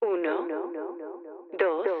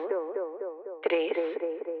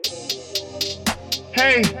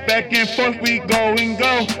Hey, back and forth we go and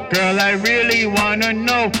go. Girl, I really wanna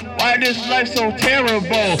know why this life so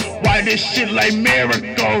terrible. Why this shit like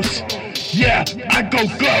miracles? Yeah, I go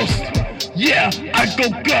ghost. Yeah, I go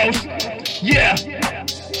ghost. Yeah.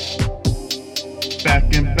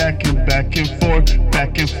 Back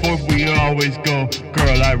and forth we always go.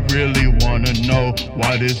 Girl, I really wanna know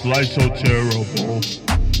why this life so terrible.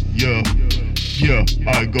 Yeah, yeah,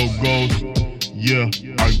 I go ghost. Yeah,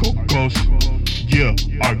 I go ghost. Yeah,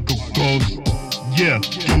 I go ghost. Yeah,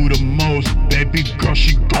 do the most, baby girl,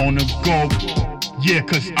 she gonna go. Yeah,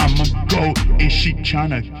 cause I'm a goat, and she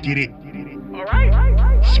tryna get it.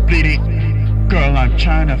 Split it, girl, I'm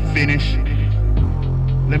tryna finish.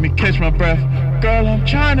 Let me catch my breath. Girl, I'm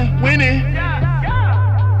tryna win it.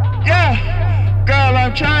 Yeah, girl,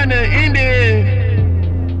 I'm tryna end it.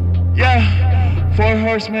 Yeah, 4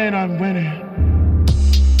 horsemen, I'm winning.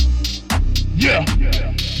 Yeah,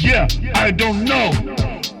 yeah, I don't know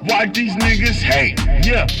why these niggas hate.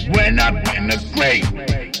 Yeah, when I've been a great.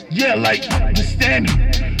 Yeah, like the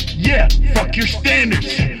standard. Yeah, fuck your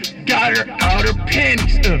standards. Got her out her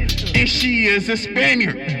panties, and she is a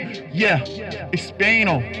Spaniard. Yeah,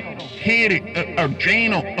 Espanol, hit it,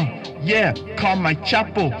 Argeno. Yeah, call my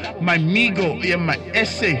Chapo, my Migo, yeah, my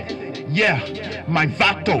Ese. Yeah, my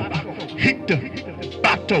Vato, hit the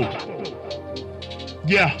Vato.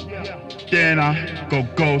 Yeah, then I go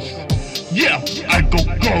ghost. Yeah, I go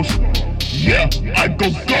ghost. Yeah, I go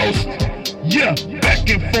ghost. Yeah, back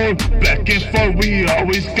and forth, we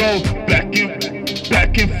always go. Back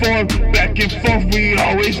and forth, we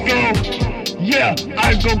always go. Yeah,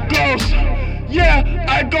 I go ghost. Yeah,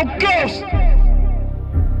 I go ghost.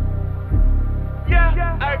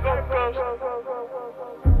 Yeah, I go ghost.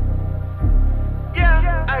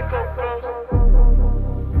 Yeah, I go ghost.